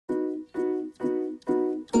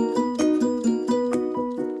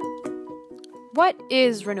what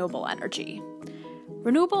is renewable energy?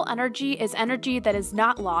 Renewable energy is energy that is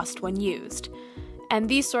not lost when used, and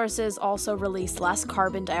these sources also release less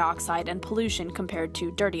carbon dioxide and pollution compared to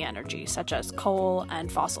dirty energy, such as coal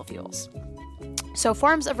and fossil fuels. So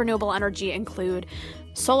forms of renewable energy include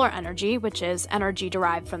solar energy, which is energy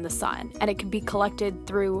derived from the sun, and it can be collected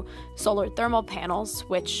through solar thermal panels,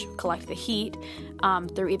 which collect the heat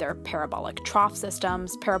through either parabolic trough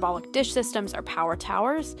systems, parabolic dish systems, or power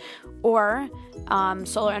towers, or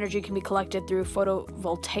solar energy can be collected through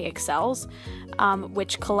photovoltaic cells,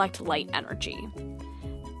 which collect light energy.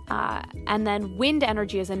 And then wind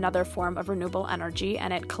energy is another form of renewable energy,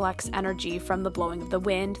 and it collects energy from the blowing of the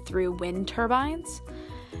wind through wind turbines.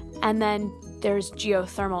 And then there's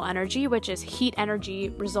geothermal energy, which is heat energy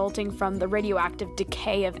resulting from the radioactive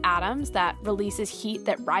decay of atoms that releases heat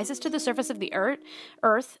that rises to the surface of the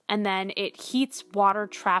Earth, and then it heats water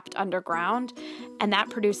trapped underground, and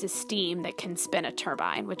that produces steam that can spin a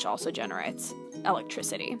turbine, which also generates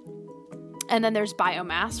electricity. And then there's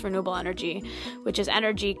biomass, renewable energy, which is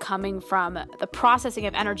energy coming from the processing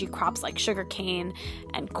of energy crops like sugarcane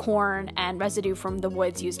and corn and residue from the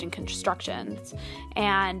woods used in constructions.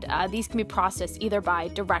 And these can be processed either by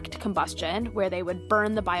direct combustion, where they would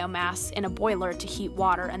burn the biomass in a boiler to heat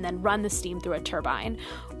water and then run the steam through a turbine,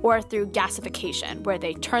 or through gasification, where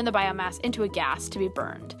they turn the biomass into a gas to be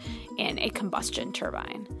burned in a combustion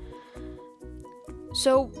turbine.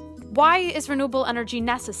 So why is renewable energy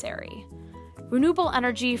necessary? Renewable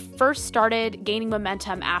energy first started gaining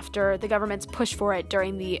momentum after the government's push for it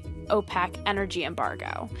during the OPEC energy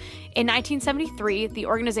embargo. In 1973, the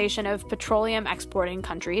Organization of Petroleum Exporting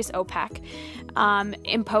Countries, OPEC,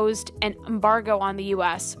 imposed an embargo on the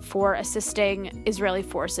U.S. for assisting Israeli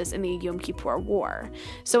forces in the Yom Kippur War.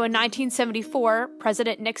 So in 1974,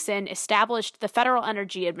 President Nixon established the Federal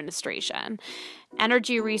Energy Administration,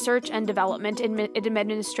 Energy Research and Development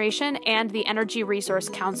Administration, and the Energy Resource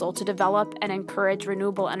Council to develop and encourage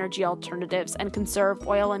renewable energy alternatives and conserve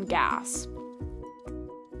oil and gas.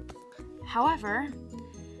 However,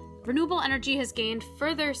 renewable energy has gained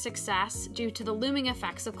further success due to the looming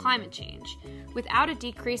effects of climate change. Without a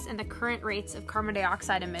decrease in the current rates of carbon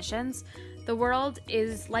dioxide emissions, the world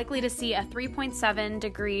is likely to see a 3.7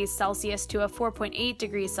 degrees Celsius to a 4.8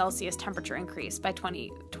 degrees Celsius temperature increase by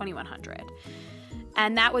 2100.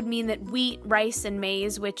 And that would mean that wheat, rice, and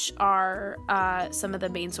maize, which are some of the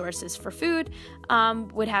main sources for food,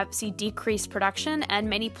 would see decreased production, and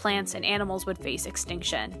many plants and animals would face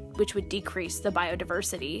extinction, which would decrease the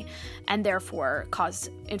biodiversity and therefore cause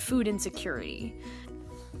food insecurity.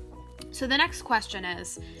 So the next question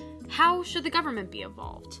is, how should the government be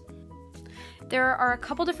involved? There are a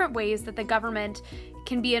couple different ways that the government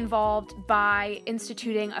can be involved by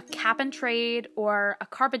instituting a cap and trade or a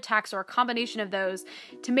carbon tax or a combination of those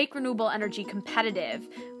to make renewable energy competitive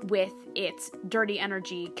with its dirty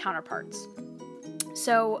energy counterparts.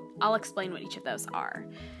 So I'll explain what each of those are.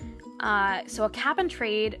 So a cap and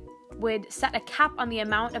trade would set a cap on the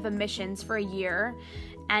amount of emissions for a year,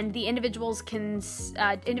 and the individuals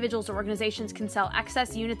or organizations can sell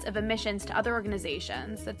excess units of emissions to other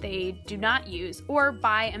organizations that they do not use, or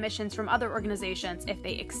buy emissions from other organizations if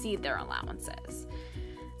they exceed their allowances.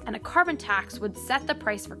 And a carbon tax would set the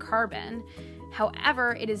price for carbon.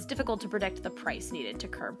 However, it is difficult to predict the price needed to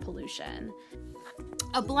curb pollution.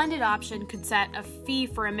 A blended option could set a fee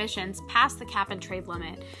for emissions past the cap and trade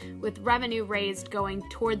limit, with revenue raised going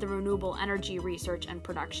toward the renewable energy research and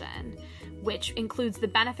production, which includes the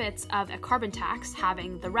benefits of a carbon tax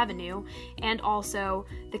having the revenue, and also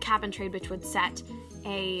the cap and trade, which would set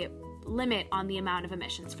a limit on the amount of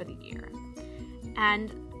emissions for the year.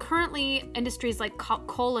 And currently, industries like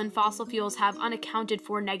coal and fossil fuels have unaccounted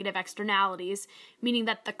for negative externalities, meaning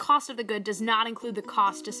that the cost of the good does not include the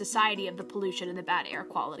cost to society of the pollution and the bad air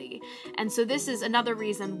quality. And so this is another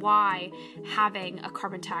reason why having a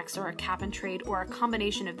carbon tax or a cap and trade or a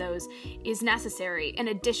combination of those is necessary, in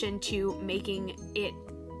addition to making it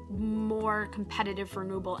more competitive for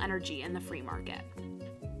renewable energy in the free market.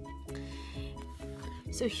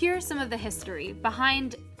 So here's some of the history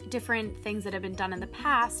behind different things that have been done in the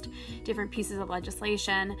past, different pieces of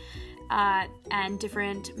legislation, and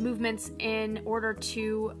different movements in order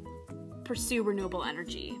to pursue renewable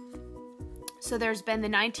energy. So there's been the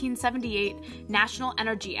 1978 National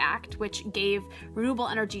Energy Act, which gave renewable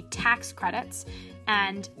energy tax credits,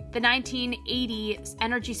 and the 1980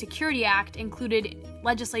 Energy Security Act included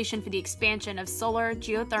legislation for the expansion of solar,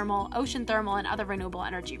 geothermal, ocean thermal, and other renewable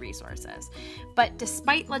energy resources. But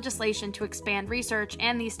despite legislation to expand research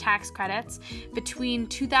and these tax credits, between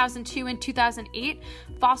 2002 and 2008,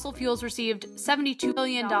 fossil fuels received $72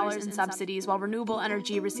 billion in subsidies, while renewable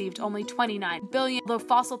energy received only $29 billion, though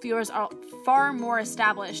fossil fuels are far more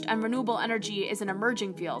established and renewable energy is an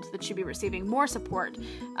emerging field that should be receiving more support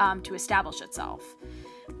to establish itself.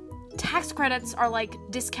 Tax credits are like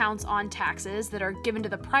discounts on taxes that are given to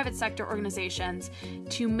the private sector organizations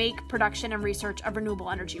to make production and research of renewable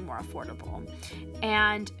energy more affordable.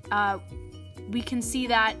 And we can see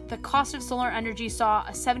that the cost of solar energy saw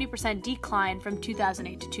a 70% decline from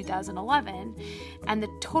 2008 to 2011, and the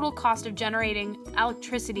total cost of generating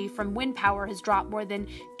electricity from wind power has dropped more than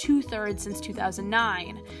 2/3 since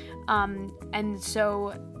 2009. And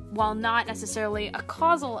so, while not necessarily a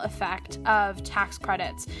causal effect of tax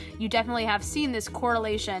credits, you definitely have seen this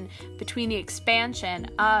correlation between the expansion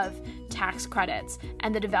of tax credits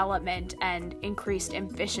and the development and increased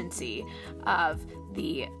efficiency of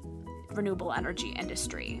the renewable energy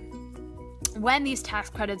industry. When these tax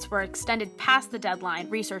credits were extended past the deadline,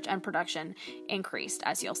 research and production increased,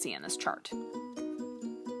 as you'll see in this chart.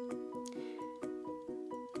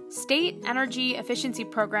 State Energy Efficiency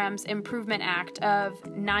Programs Improvement Act of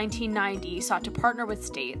 1990 sought to partner with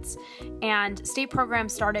states, and state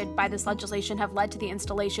programs started by this legislation have led to the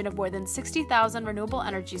installation of more than 60,000 renewable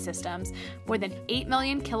energy systems, more than 8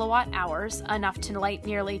 million kilowatt hours, enough to light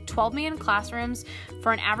nearly 12 million classrooms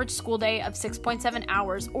for an average school day of 6.7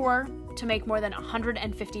 hours, or to make more than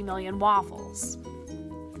 150 million waffles.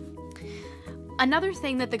 Another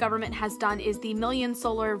thing that the government has done is the Million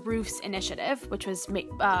Solar Roofs Initiative, which was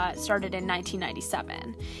started in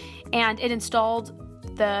 1997. And it installed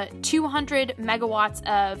the 200 megawatts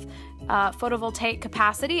of photovoltaic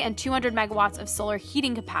capacity and 200 megawatts of solar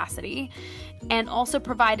heating capacity, and also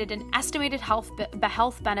provided an estimated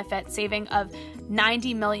health benefit saving of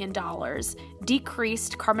 $90 million,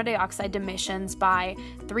 decreased carbon dioxide emissions by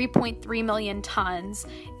 3.3 million tons,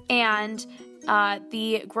 and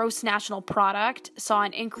the gross national product saw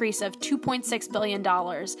an increase of $2.6 billion.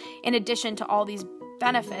 In addition to all these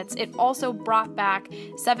benefits, it also brought back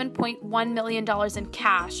 $7.1 million in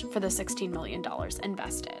cash for the $16 million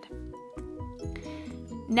invested.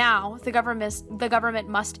 Now, the government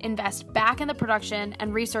must invest back in the production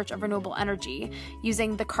and research of renewable energy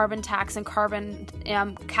using the carbon tax and carbon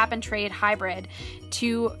cap and trade hybrid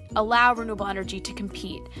to allow renewable energy to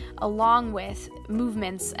compete, along with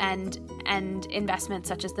movements and investments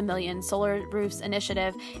such as the Million Solar Roofs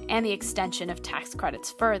Initiative and the extension of tax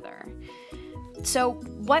credits further. So,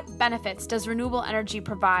 what benefits does renewable energy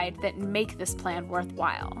provide that make this plan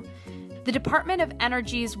worthwhile? The Department of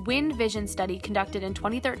Energy's Wind Vision study conducted in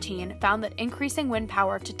 2013 found that increasing wind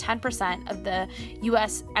power to 10% of the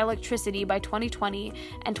U.S. electricity by 2020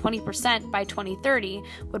 and 20% by 2030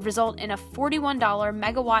 would result in a $41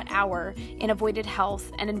 megawatt hour in avoided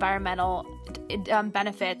health and environmental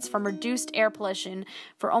benefits from reduced air pollution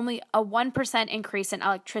for only a 1% increase in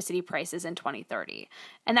electricity prices in 2030.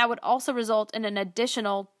 And that would also result in an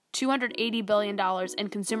additional $280 billion in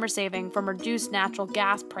consumer saving from reduced natural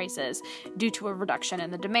gas prices due to a reduction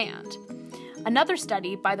in the demand. Another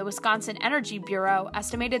study by the Wisconsin Energy Bureau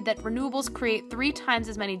estimated that renewables create 3 times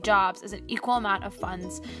as many jobs as an equal amount of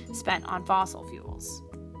funds spent on fossil fuels.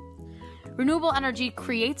 Renewable energy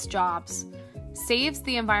creates jobs, saves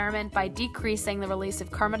the environment by decreasing the release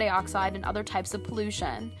of carbon dioxide and other types of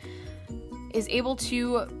pollution, is able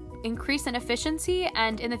to increase in efficiency,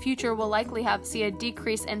 and in the future will likely see a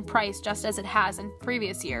decrease in price just as it has in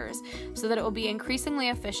previous years, so that it will be increasingly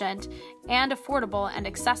efficient and affordable and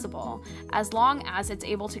accessible as long as it's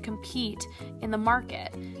able to compete in the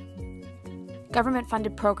market.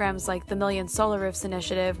 Government-funded programs like the Million Solar Roofs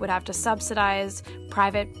Initiative would have to subsidize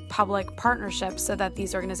private-public partnerships so that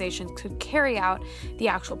these organizations could carry out the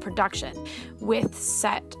actual production with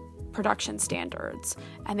set production standards,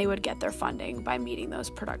 and they would get their funding by meeting those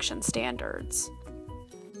production standards.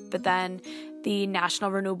 But then the National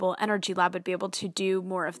Renewable Energy Lab would be able to do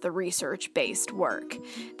more of the research-based work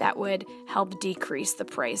that would help decrease the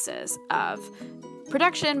prices of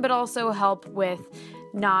production, but also help with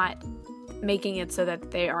not making it so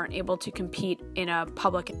that they aren't able to compete in a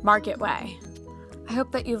public market way. I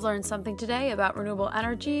hope that you've learned something today about renewable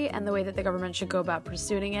energy and the way that the government should go about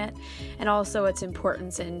pursuing it, and also its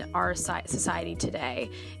importance in our society today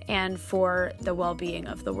and for the well-being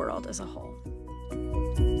of the world as a whole.